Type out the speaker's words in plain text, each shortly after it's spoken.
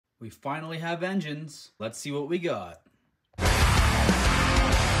We finally have engines. Let's see what we got.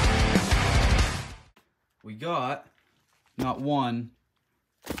 We got not one,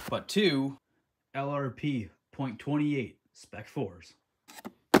 but two LRP .28 Spec 4s.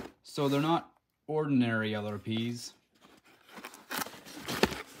 So they're not ordinary LRPs.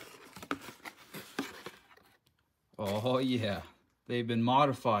 Oh yeah, they've been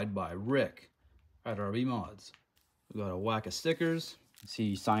modified by Rick at RV Mods. We got a whack of stickers. See,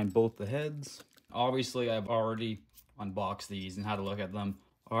 he signed both the heads. Obviously, I've already unboxed these and had a look at them.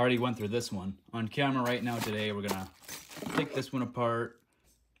 I already went through this one. On camera right now today, we're gonna take this one apart.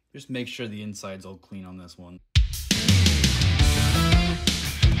 Just make sure the inside's all clean on this one.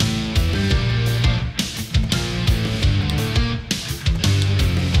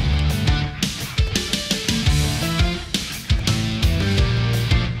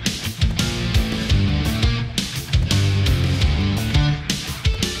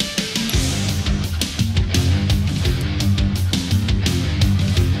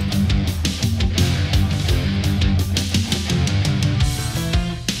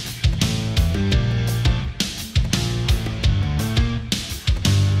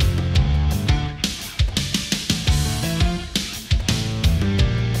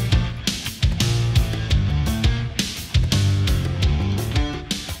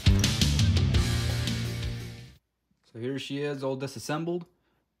 So here she is, all disassembled.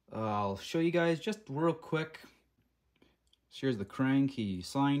 I'll show you guys just real quick. Here's the crank, he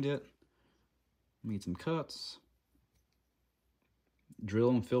signed it. Made some cuts.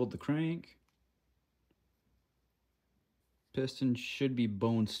 Drill and filled the crank. Piston should be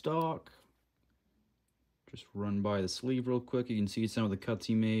bone stock. Just run by the sleeve real quick. You can see some of the cuts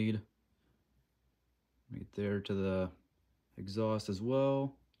he made. Right there to the exhaust as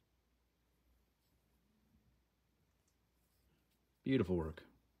well. Beautiful work.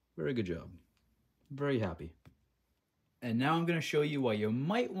 Very good job. Very happy. And now I'm going to show you why you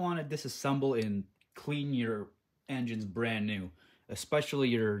might want to disassemble and clean your engines brand new, especially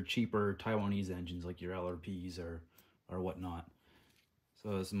your cheaper Taiwanese engines like your LRPs or whatnot.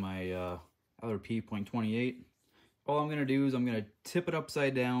 So this is my LRP .28. All I'm going to do is I'm going to tip it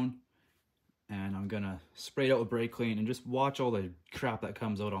upside down and I'm going to spray it out with brake clean and just watch all the crap that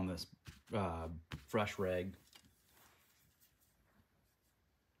comes out on this fresh rag.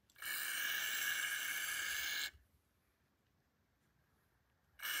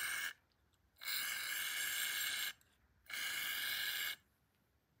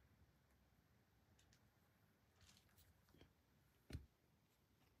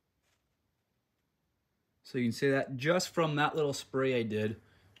 So you can see that just from that little spray I did.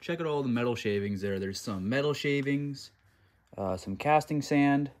 Check out all the metal shavings there. There's some metal shavings, some casting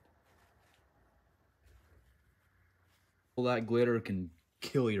sand. All that glitter can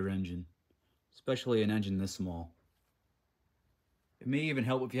kill your engine, especially an engine this small. It may even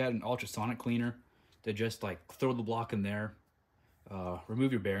help if you had an ultrasonic cleaner to just like throw the block in there.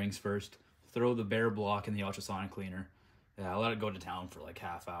 Remove your bearings first. Throw the bare block in the ultrasonic cleaner. Let it go to town for like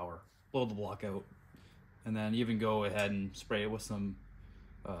half hour. Blow the block out. And then even go ahead and spray it with some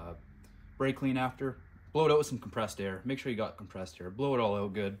brake clean after. Blow it out with some compressed air. Make sure you got compressed air. Blow it all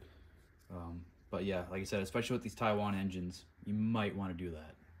out good. But yeah, like I said, especially with these Taiwan engines, you might want to do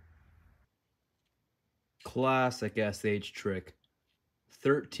that. Classic SH trick.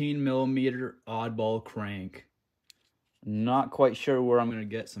 13mm oddball crank. Not quite sure where I'm going to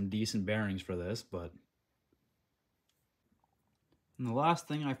get some decent bearings for this, but... And the last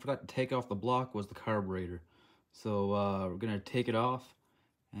thing I forgot to take off the block was the carburetor. So we're going to take it off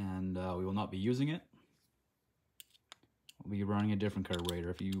and we will not be using it. We'll be running a different carburetor.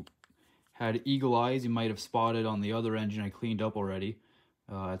 If you had eagle eyes, you might have spotted on the other engine I cleaned up already.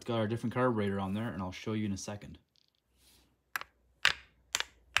 It's got a different carburetor on there and I'll show you in a second.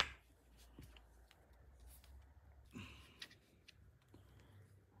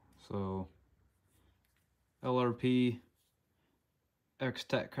 So LRP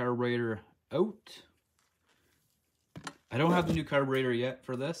X-Tech carburetor out. I don't have the new carburetor yet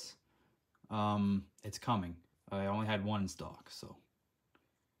for this. It's coming. I only had one in stock, so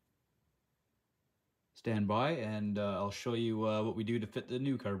stand by and I'll show you what we do to fit the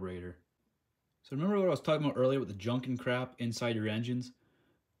new carburetor. So remember what I was talking about earlier with the junk and crap inside your engines?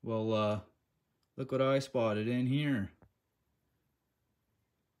 Well, look what I spotted in here.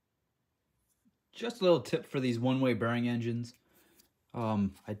 Just a little tip for these one-way bearing engines.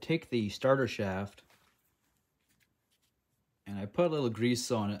 I take the starter shaft and I put a little grease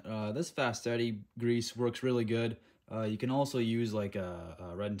on it. This Fast Eddy grease works really good. You can also use like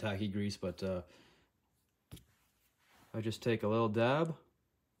a red and tacky grease, but I just take a little dab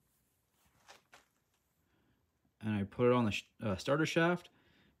and I put it on the starter shaft.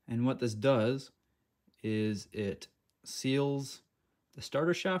 And what this does is it seals the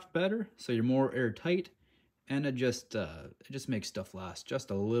starter shaft better, so you're more airtight, and it just makes stuff last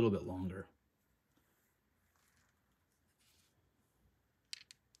just a little bit longer.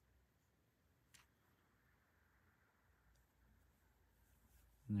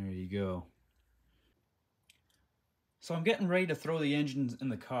 And there you go. So I'm getting ready to throw the engines in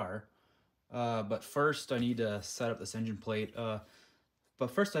the car, but first I need to set up this engine plate. But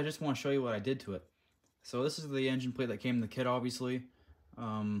first I just want to show you what I did to it. So this is the engine plate that came in the kit, obviously.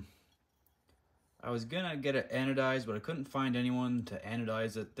 I was gonna get it anodized, but I couldn't find anyone to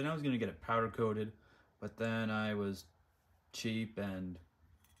anodize it. Then I was gonna get it powder coated, but then I was cheap and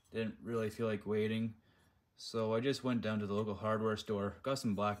didn't really feel like waiting. So I just went down to the local hardware store, got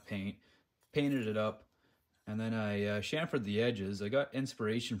some black paint, painted it up, and then I chamfered the edges. I got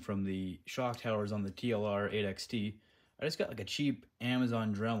inspiration from the shock towers on the TLR 8XT. I just got like a cheap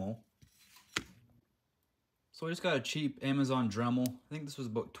Amazon Dremel. So I just got a cheap Amazon Dremel. I think this was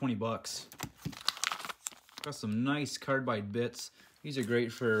about 20 bucks. Got some nice carbide bits. These are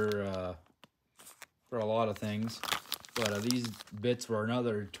great for a lot of things. But these bits were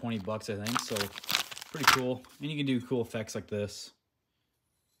another 20 bucks, I think. So pretty cool. And you can do cool effects like this.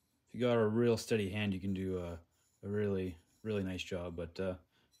 If you got a real steady hand, you can do a really, really nice job. But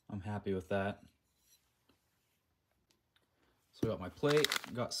I'm happy with that. So I got my plate,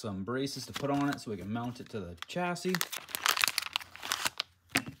 got some braces to put on it so we can mount it to the chassis.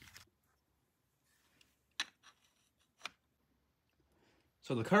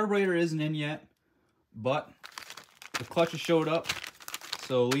 So the carburetor isn't in yet, but the clutches showed up,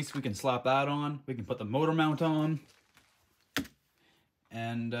 so at least we can slap that on. We can put the motor mount on,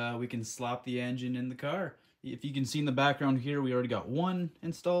 and we can slap the engine in the car. If you can see in the background here, we already got one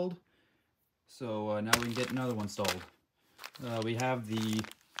installed, so now we can get another one installed. We have the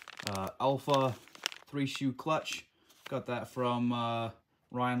Alpha 3-shoe clutch. Got that from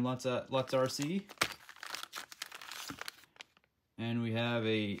Ryan Lutz at Lutz RC. And we have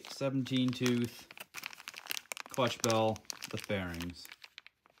a 17-tooth clutch bell with bearings.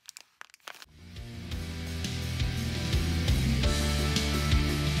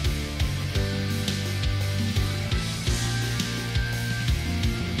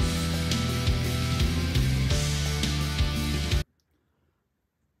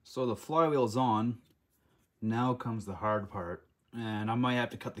 So the flywheel's on. Now comes the hard part. And I might have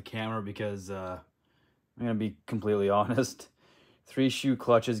to cut the camera because I'm gonna be completely honest. 3-shoe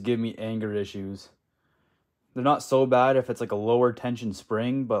clutches give me anger issues. They're not so bad if it's like a lower tension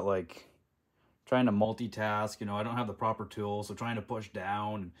spring, but like trying to multitask, you know, I don't have the proper tools, so trying to push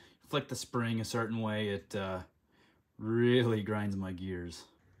down and flick the spring a certain way, it really grinds my gears.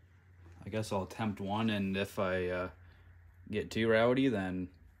 I guess I'll attempt one, and if I get too rowdy, then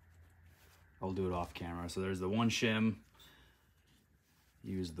I'll do it off camera. So there's the one shim.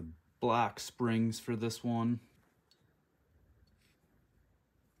 Use the black springs for this one.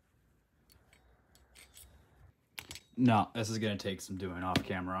 No, this is gonna take some doing off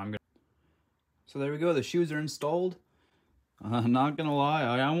camera. So there we go, the shoes are installed. Not gonna lie,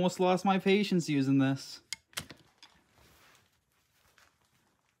 I almost lost my patience using this.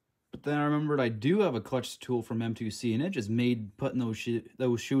 But then I remembered I do have a clutch tool from M2C, and it just made putting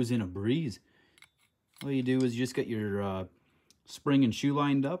those shoes in a breeze. All you do is you just get your spring and shoe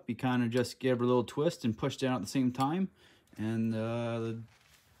lined up. You kind of just give a little twist and push down at the same time, and the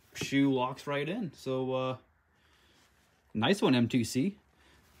shoe locks right in. So nice one, M2C.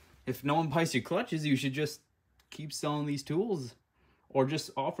 If no one buys your clutches, you should just keep selling these tools, or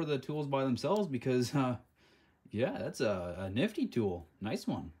just offer the tools by themselves, because yeah, that's a nifty tool. Nice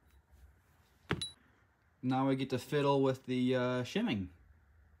one. Now I get to fiddle with the shimming.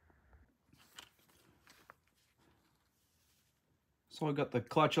 So I got the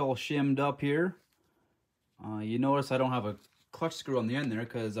clutch all shimmed up here. You notice I don't have a clutch screw on the end there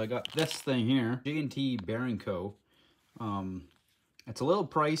because I got this thing here, G&T Bearing Co. It's a little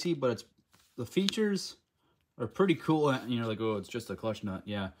pricey, but the features are pretty cool. And you're like, oh, it's just a clutch nut.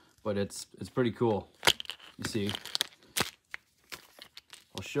 Yeah, but it's pretty cool. You see,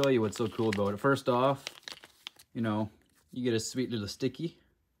 I'll show you what's so cool about it. First off, you know, you get a sweet little sticky,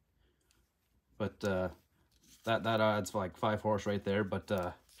 but that adds like 5 horse right there.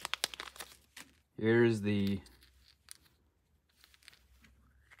 But here's the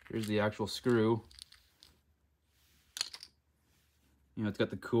actual screw. You know, it's got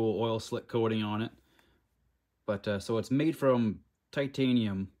the cool oil slick coating on it. But so it's made from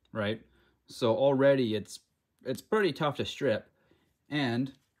titanium, right? So already it's pretty tough to strip,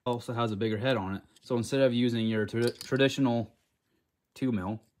 and Also has a bigger head on it. So instead of using your traditional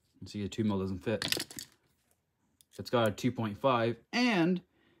 2mm, you see the 2mm doesn't fit. It's got a 2.5, and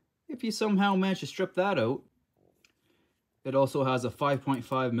if you somehow manage to strip that out, it also has a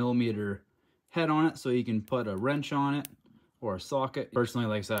 5.5mm head on it, so you can put a wrench on it or a socket. Personally,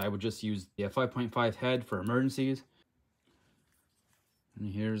 like I said, I would just use the 5.5 head for emergencies.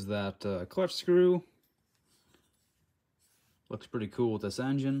 And here's that clutch screw. Looks pretty cool with this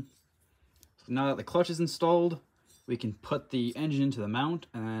engine. So now that the clutch is installed, we can put the engine into the mount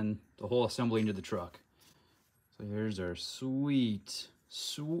and the whole assembly into the truck. So here's our sweet,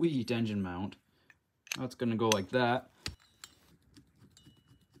 sweet engine mount. That's gonna go like that.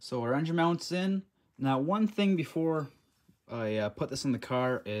 So our engine mount's in. Now, one thing before I put this in the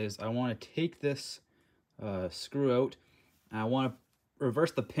car is I want to take this screw out, and I want to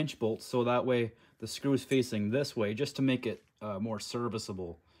reverse the pinch bolt so that way the screw is facing this way, just to make it more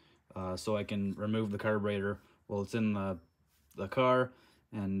serviceable, so I can remove the carburetor while it's in the car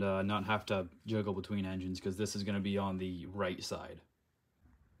and not have to juggle between engines, because this is going to be on the right side.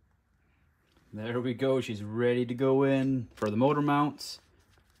 There we go. She's ready to go in. For the motor mounts,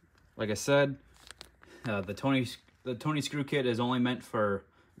 like I said, the Tony screw kit is only meant for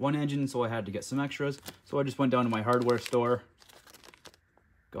one engine, so I had to get some extras. So I just went down to my hardware store,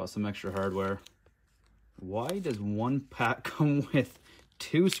 got some extra hardware. Why does one pack come with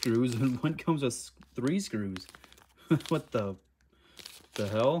 2 screws and one comes with 3 screws? What the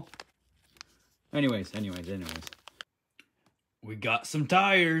hell? Anyways. We got some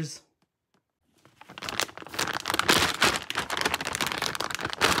tires.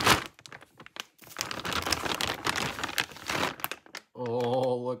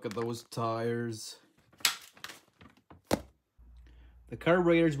 Oh, look at those tires. The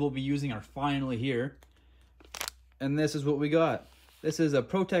carburetors we'll be using are finally here. And this is what we got. This is a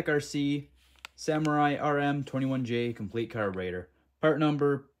Protec RC Samurai RM21J complete carburetor. Part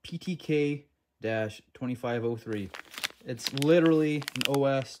number PTK-2503. It's literally an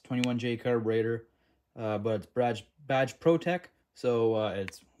OS 21J carburetor, but it's badge Protec, so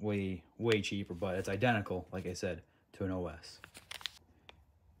it's way cheaper, but it's identical, like I said, to an OS.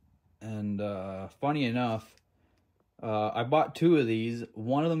 And funny enough, I bought 2 of these.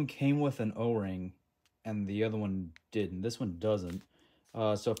 One of them came with an O-ring, and the other one didn't. This one doesn't.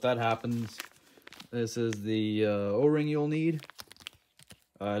 So if that happens, this is the O-ring you'll need.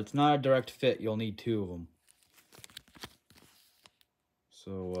 It's not a direct fit. You'll need 2 of them.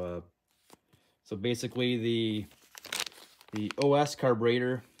 So basically the OS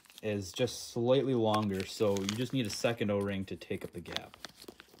carburetor is just slightly longer, so you just need a second O-ring to take up the gap.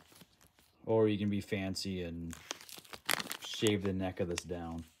 Or you can be fancy and shave the neck of this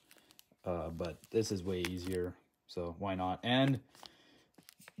down. But this is way easier, so why not? And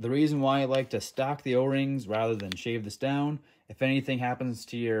the reason why I like to stack the O-rings rather than shave this down, if anything happens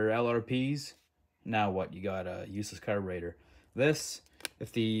to your LRPs, now what? You got a useless carburetor. This,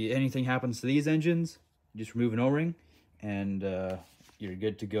 if anything happens to these engines, you just remove an O-ring, and you're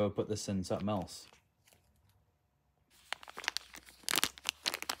good to go. Put this in something else.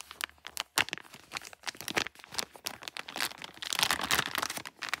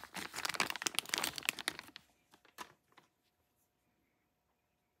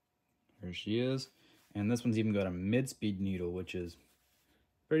 There she is. And this one's even got a mid-speed needle, which is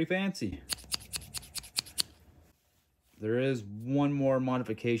pretty fancy. There is one more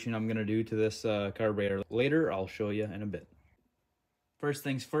modification I'm going to do to this carburetor later. I'll show you in a bit. First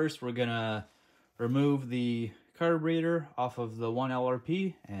things first, we're going to remove the carburetor off of the one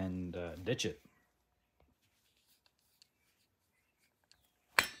LRP and ditch it.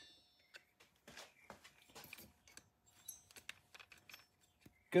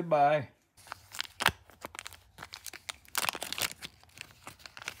 Goodbye.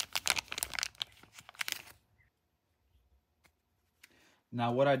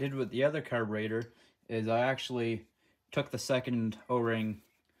 Now what I did with the other carburetor is I actually took the second O-ring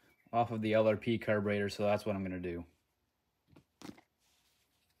off of the LRP carburetor, so that's what I'm going to do.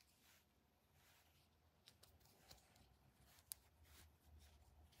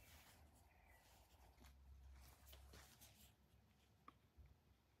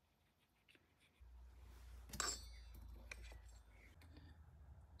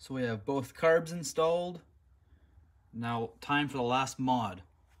 So we have both carbs installed. Now time for the last mod.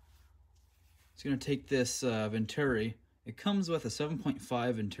 It's going to take this Venturi. It comes with a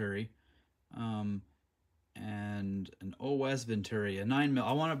 7.5 Venturi and an OS Venturi, a 9mm.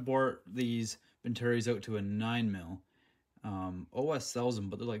 I want to bore these Venturis out to a 9mm. OS sells them,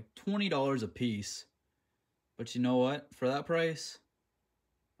 but they're like $20 a piece. But you know what? For that price,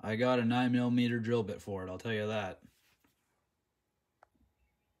 I got a 9mm drill bit for it, I'll tell you that.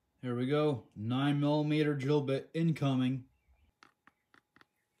 Here we go, 9mm drill bit incoming.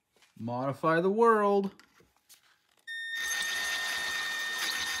 Modify the world.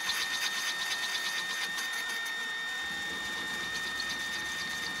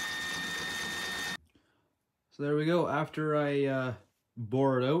 So there we go. After I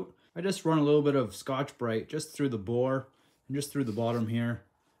bore it out, I just run a little bit of Scotch-Brite just through the bore and just through the bottom here.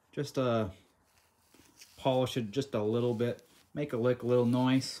 Just polish it just a little bit, make it lick a little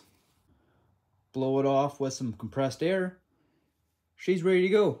nice. Blow it off with some compressed air. She's ready to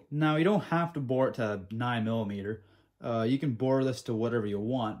go. Now you don't have to bore it to 9mm. You can bore this to whatever you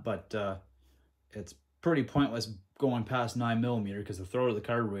want, but it's pretty pointless going past 9mm because the throat of the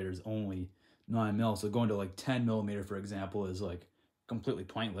carburetor is only 9mm. So going to like 10mm, for example, is like completely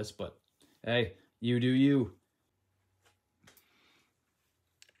pointless. But hey, you do you.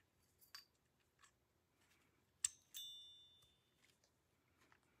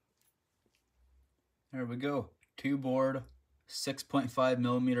 There we go. 2 bored,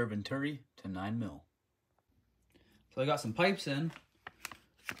 6.5mm Venturi to 9mm. So I got some pipes in.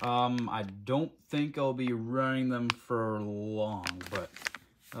 I don't think I'll be running them for long, but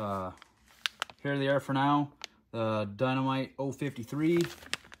here they are for now. The Dynamite 053.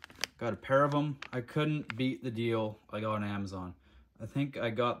 Got a pair of them. I couldn't beat the deal I got on Amazon. I think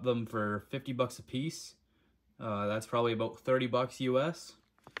I got them for 50 bucks a piece. That's probably about 30 bucks US.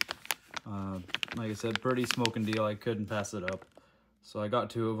 Like I said, pretty smoking deal. I couldn't pass it up. So I got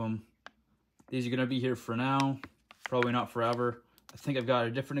 2 of them. These are going to be here for now. Probably not forever. I think I've got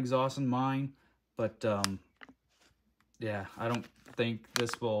a different exhaust in mine. But, yeah, I don't think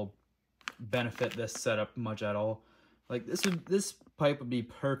this will benefit this setup much at all. Like, this pipe would be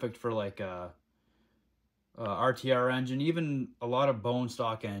perfect for, like, a RTR engine. Even a lot of bone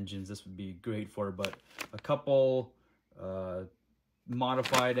stock engines this would be great for. But a couple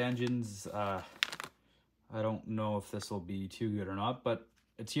modified engines, I don't know if this will be too good or not, but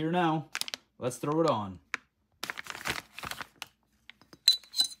it's here now. Let's throw it on.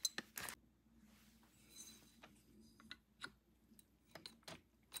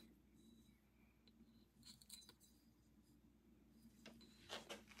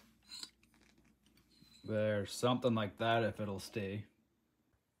 There's something like that if it'll stay.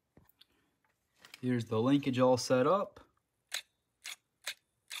 Here's the linkage all set up.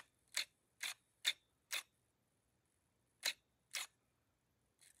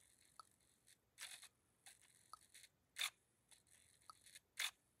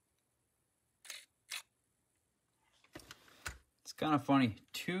 It's kind of funny.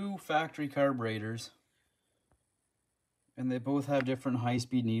 2 factory carburetors, and they both have different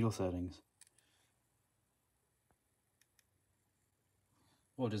high-speed needle settings.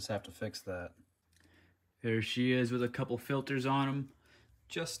 We'll just have to fix that. There she is with a couple filters on them.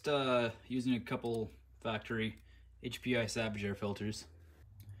 Just using a couple factory HPI Savage Air filters.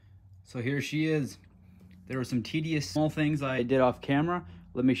 So here she is. There were some tedious small things I did off camera.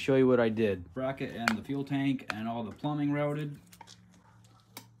 Let me show you what I did. Bracket and the fuel tank and all the plumbing routed.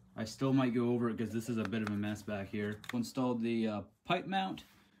 I still might go over it because this is a bit of a mess back here. Installed the pipe mount.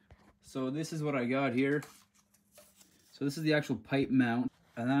 So this is what I got here. So this is the actual pipe mount.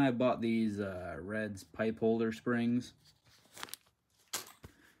 And then I bought these Reds pipe holder springs.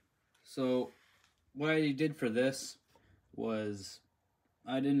 So what I did for this was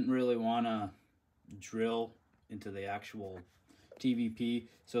I didn't really want to drill into the actual TVP.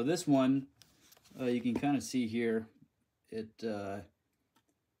 So this one, you can kind of see here, it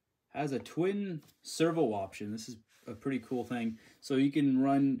has a twin servo option. This is a pretty cool thing. So you can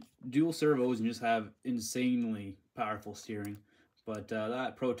run dual servos and just have insanely powerful steering. But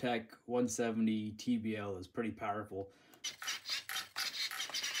that ProTech 170 TBL is pretty powerful.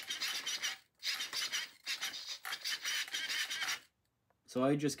 So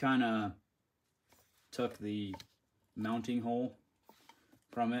I just kind of took the mounting hole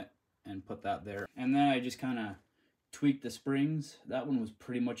from it and put that there. And then I just kind of tweaked the springs. That one was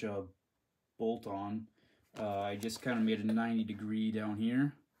pretty much a bolt-on. I just kind of made a 90-degree down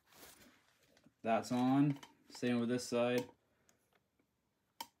here. That's on. Same with this side.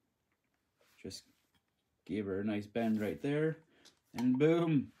 Just gave her a nice bend right there. And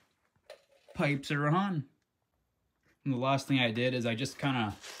boom, pipes are on. And the last thing I did is I just kind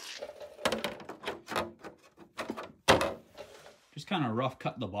of rough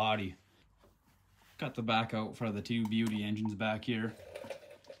cut the body. Cut the back out for the 2 beauty engines back here.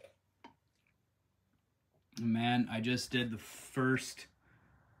 Man, I just did the first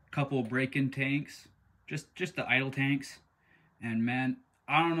couple break-in tanks, just the idle tanks, and man,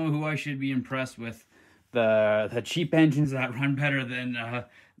 I don't know who I should be impressed with. The cheap engines that run better than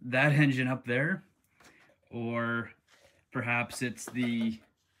that engine up there. Or perhaps it's the, you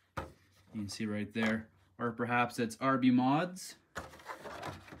can see right there. Or perhaps it's RB Mods.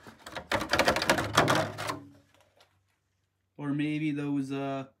 Or maybe those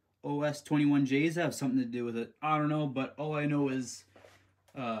OS21Js have something to do with it. I don't know, but all I know is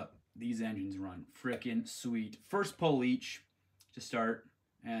these engines run frickin' sweet. First pull each to start,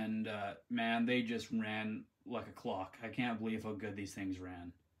 and man, they just ran like a clock. I can't believe how good these things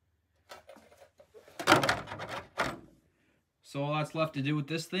ran. So all that's left to do with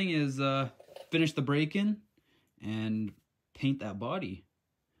this thing is finish the break-in and paint that body.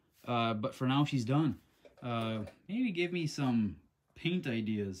 But for now, she's done. Maybe give me some paint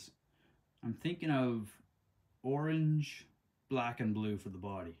ideas. I'm thinking of orange, black, and blue for the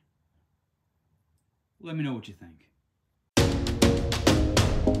body. Let me know what you think.